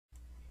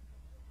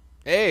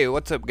Hey,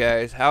 what's up,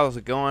 guys? How's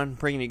it going?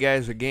 Bringing you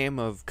guys a game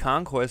of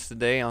Conquest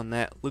today on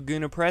that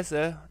Laguna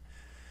Presa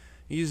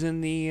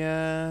using the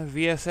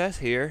VSS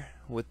here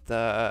with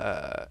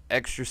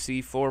extra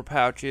C4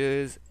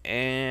 pouches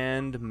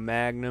and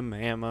Magnum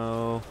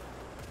ammo.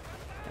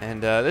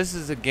 And this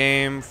is a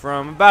game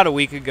from about a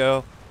week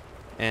ago,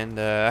 and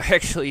I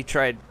actually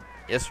tried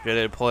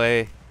yesterday to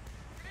play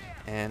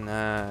and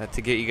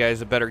to get you guys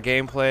a better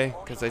gameplay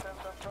because I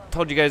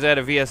told you guys I had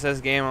a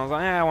VSS game. I was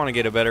like, I want to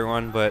get a better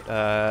one, but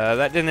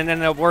that didn't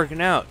end up working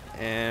out.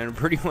 And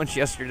pretty much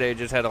yesterday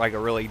just had like a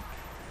really,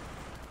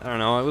 I don't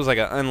know, it was like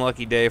an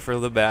unlucky day for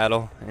the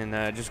battle.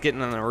 And just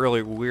getting in the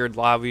really weird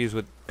lobbies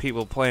with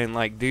people playing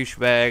like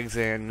douchebags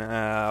and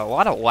a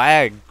lot of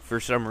lag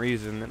for some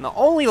reason. And the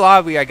only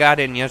lobby I got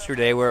in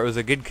yesterday where it was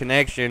a good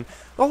connection,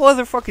 the whole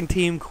other fucking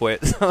team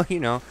quit. So,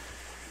 you know,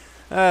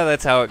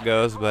 that's how it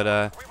goes.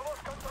 But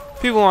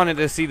people wanted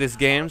to see this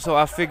game, so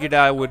I figured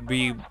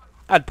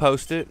I'd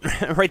post it.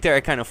 Right there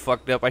I kind of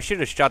fucked up. I should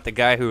have shot the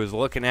guy who was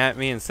looking at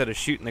me instead of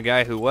shooting the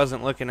guy who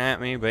wasn't looking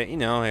at me, but you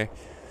know,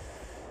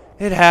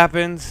 it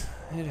happens.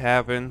 It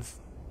happens.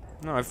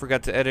 No, I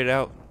forgot to edit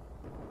out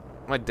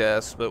my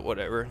deaths, but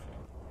whatever.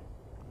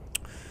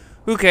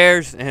 Who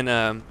cares?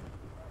 And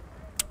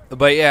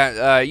but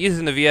yeah,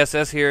 using the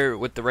VSS here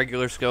with the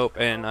regular scope,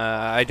 and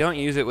I don't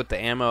use it with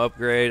the ammo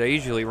upgrade. I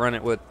usually run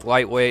it with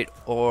lightweight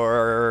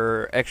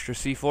or extra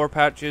C4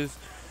 pouches,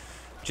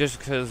 just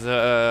because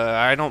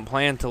I don't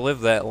plan to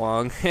live that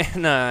long.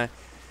 And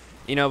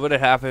you know, but it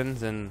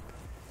happens. And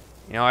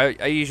you know,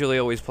 I usually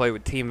always play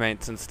with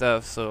teammates and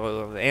stuff,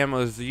 so the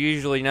ammo's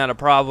usually not a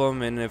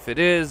problem. And if it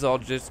is, I'll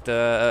just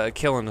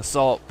kill an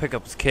assault, pick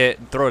up his kit,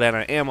 and throw it down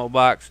an ammo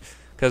box.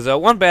 Because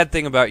one bad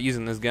thing about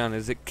using this gun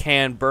is it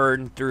can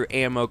burn through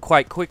ammo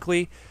quite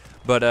quickly.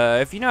 But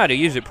if you know how to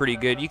use it pretty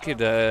good, you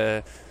could,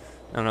 I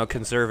don't know,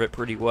 conserve it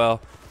pretty well.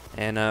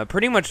 And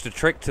pretty much the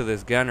trick to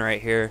this gun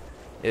right here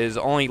is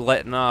only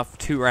letting off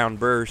 2-round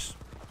bursts.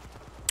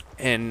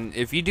 And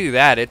if you do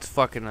that, it's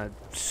fucking a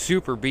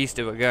super beast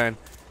of a gun.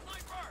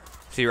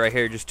 See right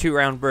here, just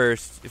 2-round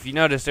bursts. If you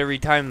notice, every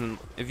time,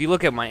 if you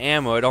look at my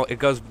ammo, it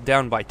goes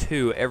down by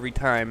 2 every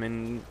time.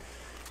 And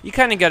you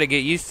kind of got to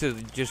get used to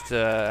just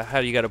how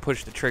you got to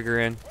push the trigger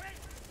in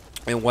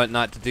and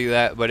whatnot to do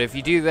that. But if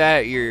you do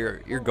that,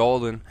 you're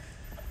golden.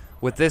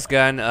 With this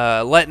gun,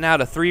 letting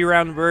out a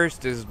 3-round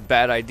burst is a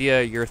bad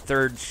idea. Your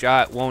third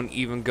shot won't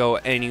even go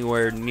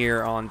anywhere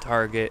near on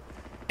target.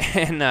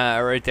 And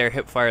right there,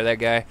 hip fire that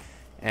guy.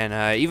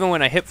 And even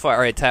when I hip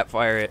fire, I tap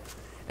fire it.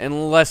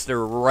 Unless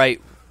they're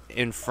right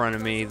in front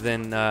of me,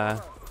 then,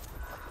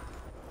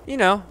 you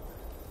know,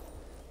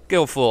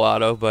 go full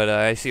auto. But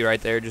I see right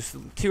there, just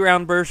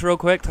 2-round burst real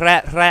quick.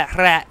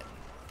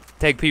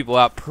 Take people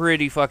out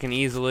pretty fucking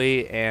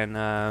easily. And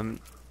I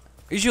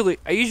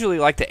usually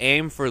like to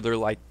aim for their,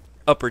 like,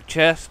 upper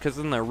chest, because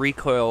then the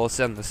recoil will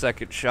send the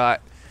second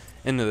shot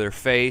into their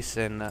face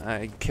and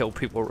kill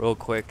people real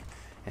quick.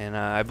 And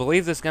I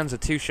believe this gun's a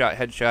 2-shot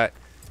headshot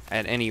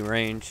at any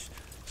range,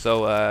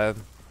 so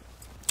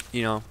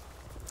you know,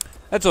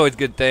 that's always a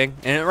good thing.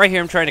 And right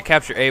here I'm trying to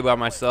capture A by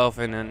myself,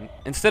 and then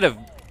instead of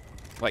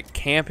like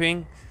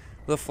camping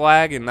the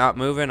flag and not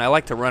moving, I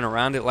like to run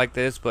around it like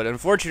this. But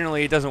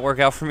unfortunately it doesn't work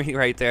out for me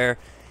right there,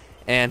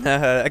 and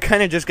I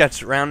kind of just got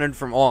surrounded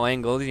from all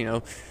angles, you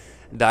know.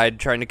 Died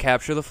trying to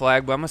capture the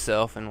flag by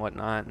myself and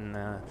whatnot. And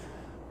I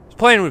was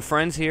playing with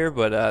friends here,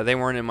 but they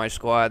weren't in my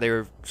squad.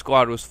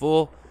 Squad was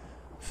full,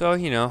 so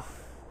you know,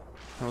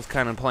 I was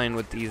kind of playing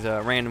with these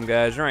random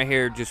guys. Right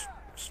here, just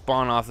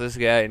spawn off this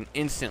guy and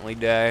instantly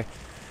die.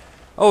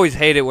 Always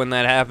hate it when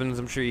that happens.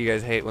 I'm sure you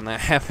guys hate when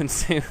that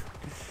happens too,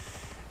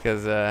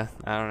 because I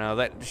don't know,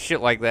 that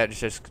shit like that is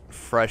just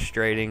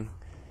frustrating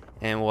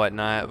and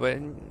whatnot. But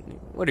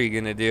what are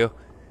you gonna do?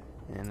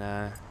 And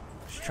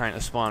just trying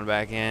to spawn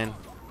back in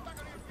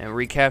and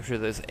recapture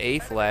this A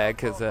flag,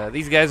 because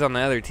these guys on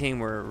the other team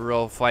were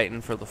real fighting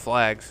for the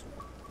flags,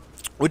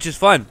 which is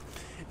fun.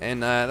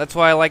 And that's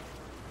why I like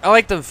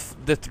the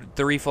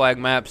 3 flag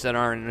maps that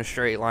aren't in a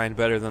straight line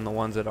better than the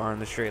ones that are in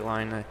the straight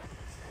line.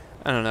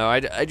 I don't know,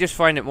 I just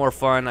find it more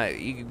fun.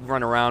 You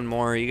run around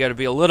more. You got to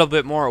be a little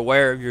bit more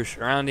aware of your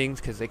surroundings,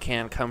 because they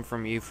can come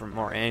from you from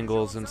more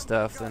angles and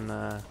stuff than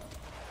the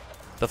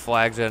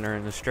flags that are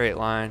in the straight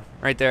line.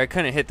 Right there, I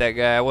couldn't hit that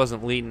guy. I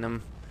wasn't leading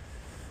him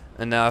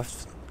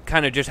enough.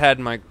 Kind of just had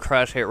my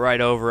crush hit right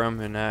over him,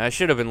 and I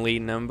should have been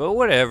leading him, but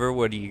whatever.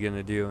 What are you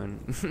gonna do?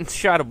 And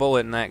shot a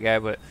bullet in that guy,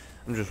 but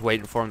I'm just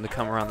waiting for him to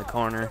come around the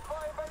corner.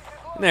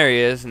 And there he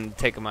is, and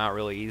take him out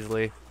really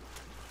easily.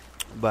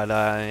 But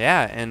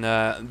yeah,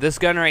 and this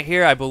gun right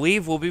here, I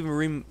believe, will be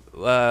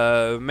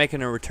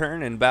making a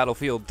return in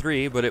Battlefield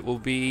 3, but it will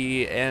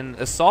be an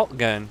assault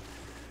gun,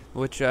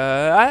 which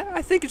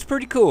I think it's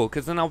pretty cool,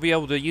 because then I'll be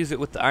able to use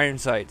it with the iron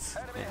sights.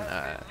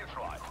 And,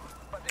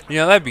 you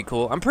know, that'd be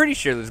cool. I'm pretty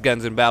sure this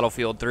gun's in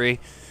Battlefield 3.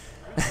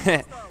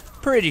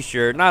 Pretty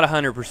sure, not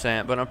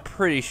 100%, but I'm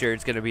pretty sure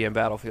it's going to be in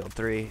Battlefield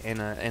 3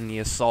 in the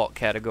assault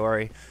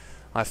category.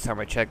 Last time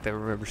I checked, I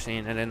remember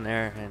seeing it in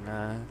there,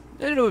 and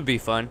it would be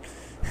fun.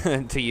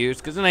 to use,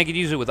 because then I could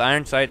use it with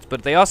iron sights.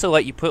 But they also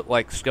let you put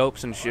like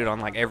scopes and shit on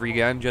like every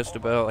gun, just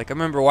about. Like I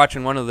remember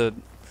watching one of the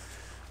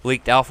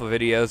leaked alpha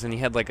videos, and he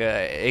had like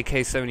a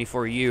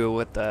AK-74U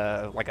with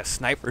like a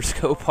sniper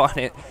scope on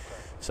it.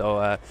 So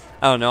I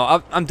don't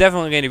know. I'm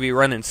definitely going to be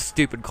running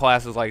stupid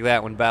classes like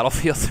that when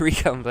Battlefield 3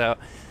 comes out,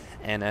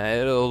 and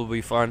it'll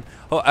be fun.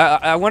 Oh,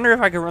 I wonder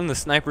if I can run the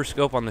sniper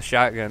scope on the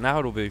shotgun.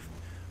 That would be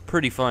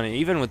pretty funny.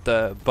 Even with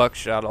the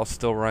buckshot, I'll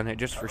still run it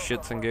just for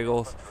shits and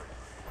giggles.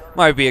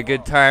 Might be a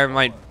good time.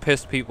 Might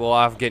piss people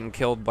off getting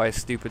killed by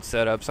stupid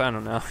setups. I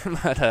don't know.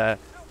 But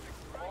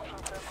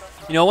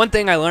you know, one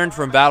thing I learned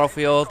from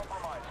Battlefield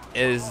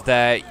is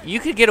that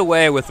you could get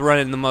away with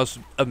running the most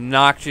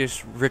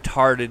obnoxious,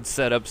 retarded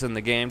setups in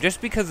the game,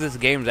 just because this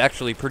game's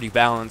actually pretty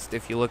balanced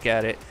if you look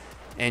at it.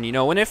 And you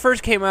know, when it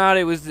first came out,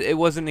 it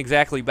wasn't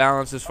exactly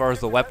balanced as far as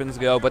the weapons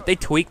go, but they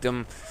tweaked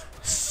them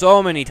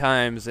so many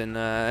times, and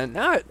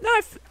now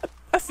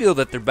I feel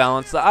that they're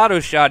balanced. The auto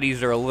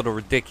shotties are a little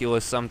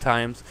ridiculous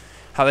sometimes,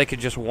 how they could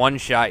just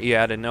one-shot you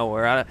out of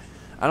nowhere.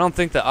 I don't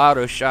think the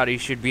auto shotty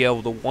should be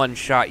able to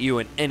one-shot you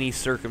in any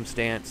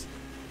circumstance.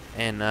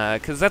 And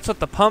because that's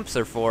what the pumps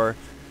are for.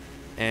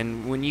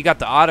 And when you got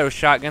the auto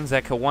shotguns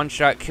that can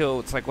one-shot kill,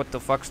 it's like, what the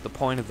fuck's the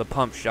point of the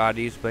pump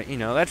shotties? But you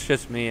know, that's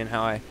just me and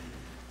how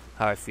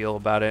I feel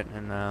about it.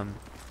 And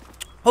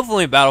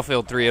hopefully in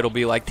Battlefield 3 it'll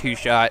be like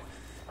two-shot,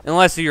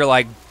 unless you're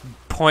like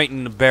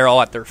pointing the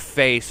barrel at their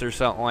face or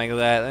something like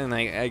that. Then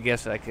I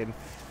guess I could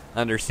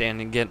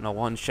understand and getting a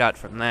one-shot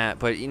from that.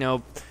 But you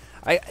know,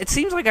 it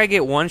seems like I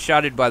get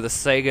one-shotted by the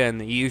Sega and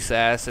the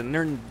USAS, and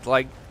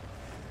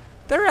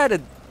they're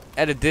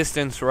at a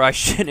distance where I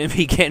shouldn't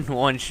be getting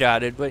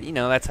one-shotted, but you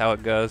know, that's how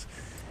it goes.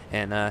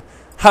 And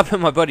hop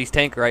in my buddy's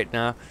tank right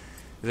now.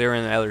 They're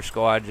in the other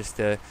squad just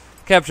to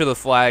capture the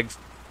flags.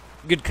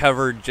 Good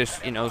cover,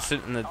 just, you know,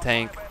 sitting in the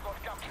tank,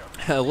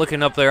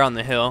 looking up there on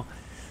the hill.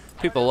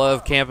 People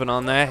love camping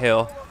on that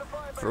hill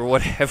for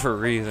whatever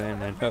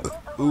reason. And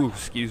ooh,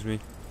 excuse me,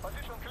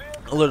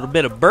 a little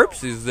bit of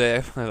burps is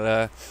there.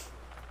 But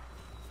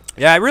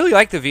yeah, I really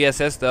like the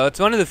VSS though. It's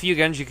one of the few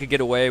guns you could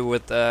get away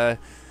with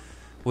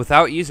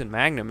without using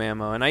magnum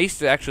ammo, and I used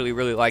to actually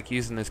really like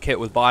using this kit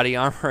with body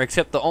armor,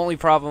 except the only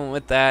problem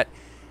with that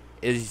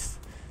is,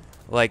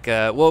 like,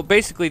 well,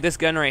 basically this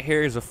gun right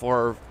here is a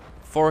 4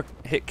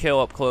 hit kill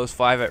up close,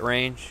 5 at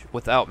range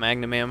without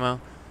magnum ammo.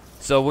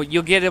 So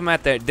you'll get them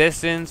at that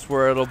distance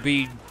where it'll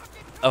be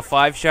a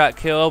 5-shot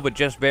kill, but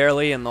just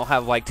barely, and they'll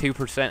have like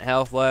 2%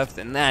 health left,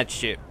 and that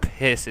shit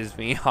pisses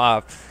me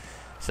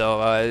off.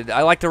 So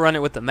I like to run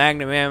it with the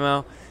magnum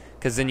ammo,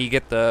 because then you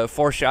get the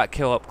 4-shot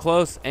kill up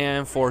close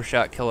and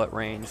 4-shot kill at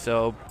range.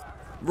 So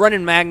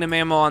running magnum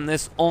ammo on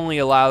this only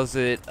allows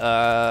it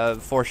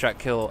 4-shot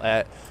kill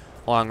at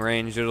long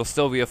range. It'll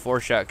still be a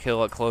 4-shot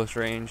kill at close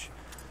range,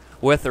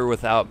 with or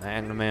without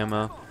magnum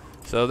ammo.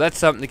 So that's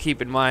something to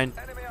keep in mind.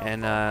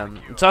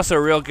 And it's also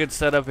a real good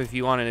setup if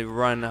you want to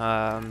run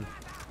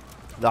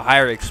the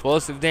higher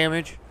explosive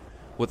damage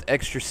with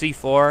extra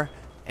C4.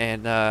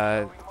 And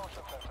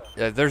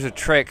there's a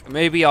trick.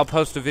 Maybe I'll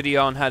post a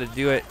video on how to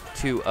do it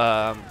to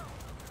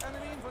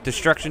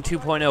Destruction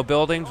 2.0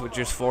 buildings with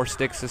just 4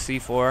 sticks of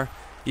C4.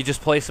 You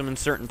just place them in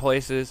certain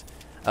places.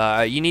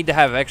 You need to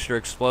have extra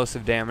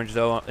explosive damage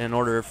though in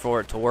order for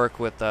it to work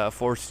with 4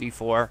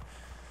 C4.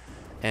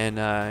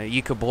 And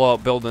you could blow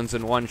up buildings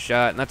in one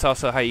shot. And that's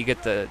also how you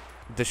get the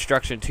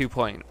Destruction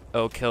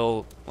 2.0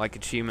 kill like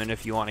achievement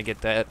if you want to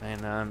get that.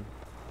 And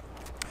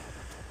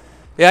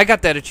yeah, I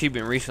got that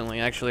achievement recently,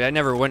 actually. I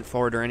never went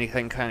for it or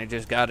anything, kind of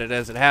just got it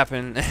as it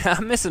happened.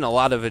 I'm missing a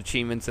lot of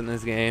achievements in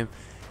this game.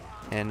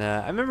 And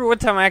I remember one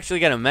time I actually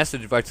got a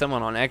message by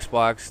someone on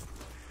Xbox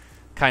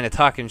kind of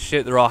talking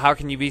shit. They're all, how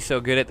can you be so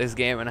good at this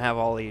game and have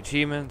all the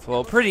achievements?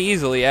 Well, pretty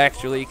easily,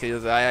 actually,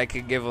 because I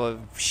could give a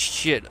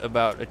shit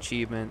about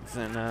achievements.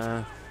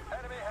 And,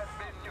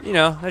 you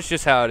know, that's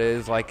just how it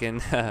is. Like in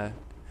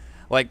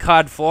like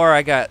COD 4,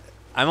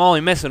 I'm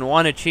only missing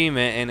one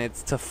achievement, and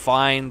it's to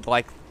find,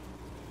 like,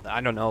 I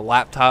don't know,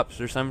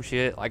 laptops or some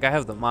shit. Like, I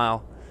have the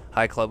Mile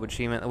High Club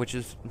achievement, which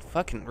is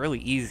fucking really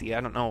easy. I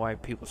don't know why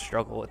people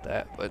struggle with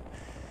that, but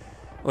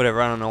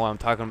whatever. I don't know why I'm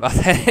talking about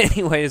that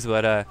anyways,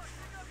 but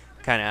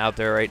kind of out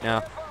there right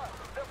now.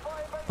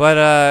 But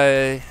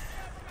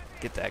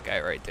get that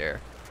guy right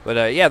there.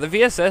 But yeah, the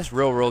VSS,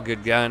 real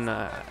good gun.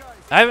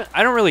 I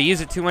don't really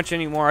use it too much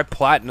anymore. I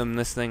platinumed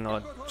this thing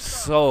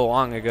so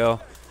long ago.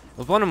 It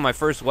was one of my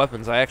first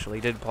weapons. I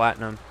actually did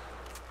platinum,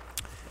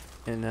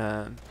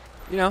 and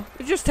you know,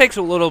 it just takes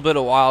a little bit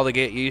of while to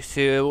get used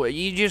to.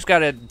 You just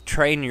gotta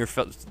train your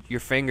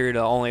finger to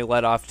only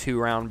let off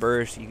 2-round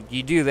bursts.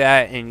 You do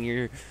that, and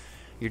you're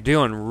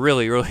doing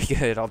really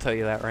good. I'll tell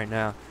you that right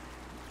now.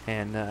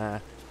 And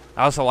I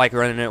also like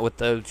running it with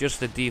just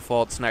the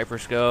default sniper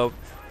scope.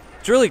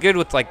 It's really good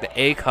with like the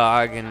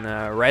ACOG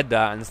and red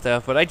dot and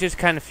stuff, but I just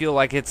kind of feel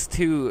like it's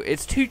too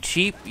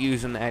cheap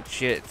using that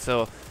shit.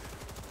 So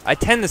I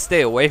tend to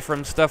stay away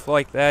from stuff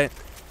like that,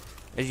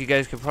 as you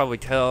guys could probably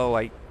tell.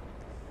 Like,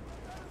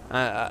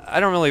 I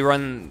don't really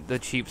run the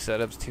cheap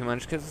setups too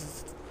much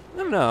because, I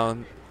don't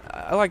know,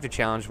 I like to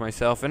challenge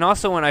myself, and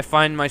also when I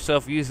find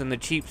myself using the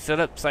cheap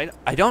setups,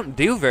 I don't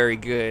do very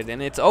good,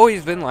 and it's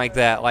always been like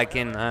that. Like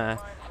in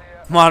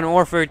Modern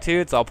Warfare 2,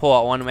 it's I'll pull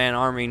out one-man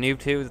army noob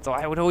 2. So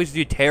I would always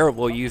do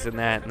terrible using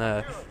that.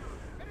 And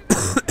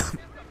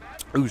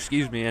ooh,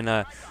 excuse me.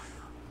 And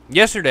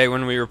yesterday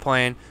when we were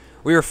playing,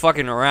 we were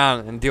fucking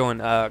around and doing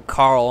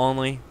Carl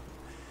only,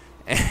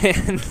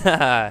 and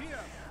I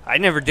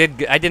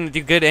didn't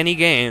do good any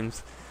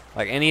games.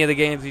 Like any of the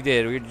games we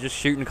did, we were just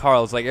shooting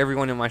Carls. Like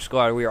everyone in my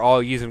squad, we were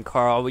all using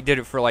Carl. We did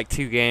it for like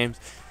 2 games,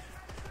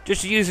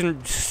 just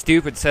using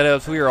stupid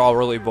setups. We were all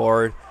really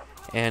bored,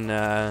 and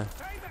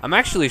I'm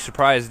actually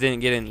surprised I didn't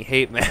get any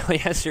hate mail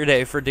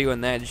yesterday for doing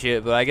that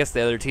shit. But I guess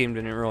the other team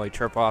didn't really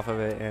trip off of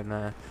it,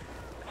 and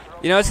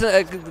you know, it's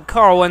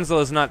Carl Winslow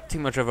is not too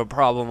much of a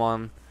problem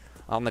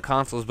on the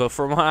consoles, but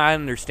from what I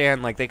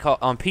understand, like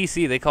on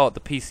PC, they call it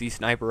the PC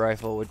sniper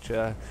rifle, which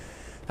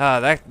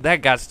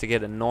that got to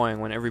get annoying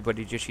when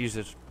everybody just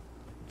uses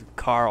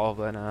Carl,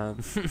 but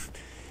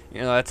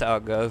you know, that's how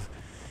it goes.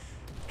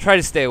 Try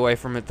to stay away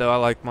from it though. I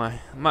like my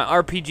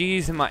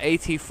RPGs and my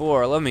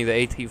AT4. I love me the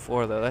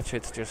AT4 though. That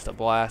shit's just a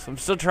blast. I'm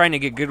still trying to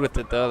get good with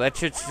it though. That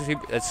shit's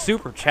a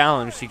super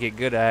challenge to get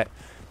good at.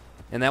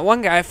 And that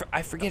one guy,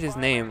 I forget his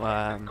name.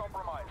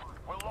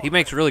 He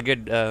makes really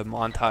good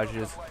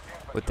montages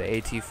with the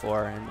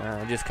AT4,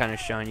 and just kind of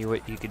showing you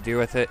what you could do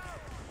with it.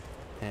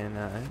 And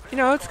you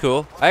know, it's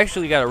cool. I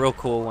actually got a real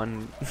cool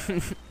one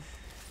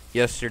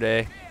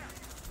yesterday.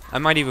 I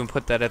might even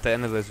put that at the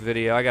end of this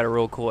video. I got a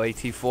real cool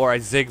AT4. I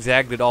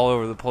zigzagged it all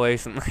over the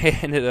place, and I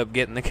ended up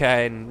getting the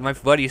guy. And my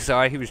buddy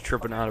saw it. He was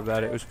tripping out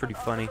about it. It was pretty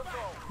funny.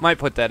 Might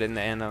put that in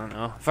the end. I don't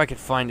know. If I could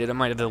find it, I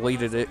might have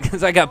deleted it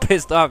because I got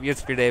pissed off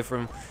yesterday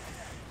from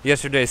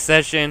yesterday's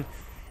session.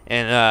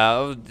 And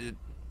I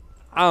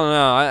don't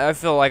know. I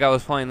feel like I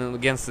was playing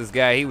against this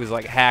guy. He was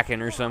like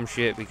hacking or some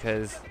shit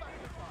because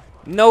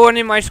no one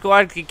in my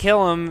squad could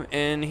kill him,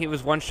 and he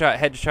was one-shot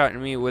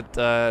headshotting me with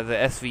the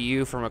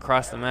SVU from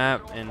across the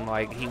map, and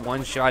like he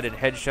one-shotted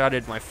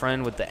headshotted my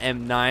friend with the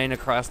M9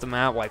 across the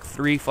map like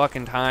 3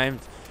 fucking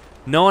times.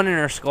 No one in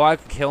our squad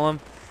could kill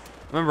him.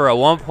 Remember at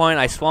one point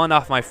I spawned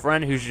off my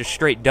friend who's just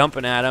straight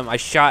dumping at him. I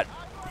shot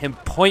him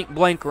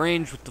point-blank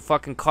range with the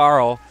fucking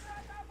Carl,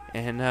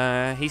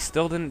 and he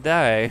still didn't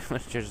die,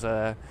 which is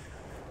I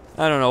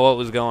don't know what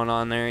was going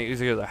on there. He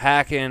was either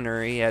hacking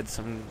or he had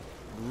some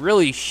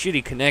really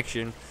shitty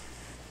connection,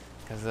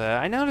 because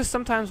I notice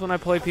sometimes when I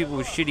play people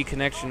with shitty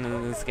connection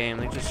in this game,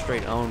 they just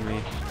straight own me.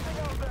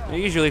 They're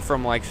usually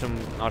from like some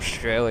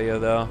Australia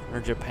though,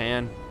 or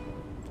Japan,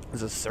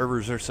 because the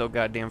servers are so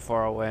goddamn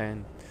far away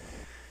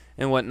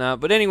and whatnot.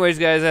 But anyways,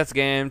 guys, that's the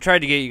game. Tried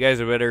to get you guys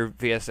a better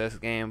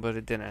VSS game, but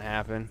it didn't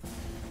happen.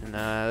 And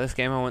this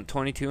game I went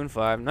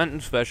 22-5.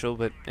 Nothing special,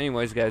 but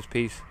anyways, guys,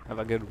 peace. Have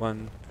a good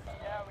one.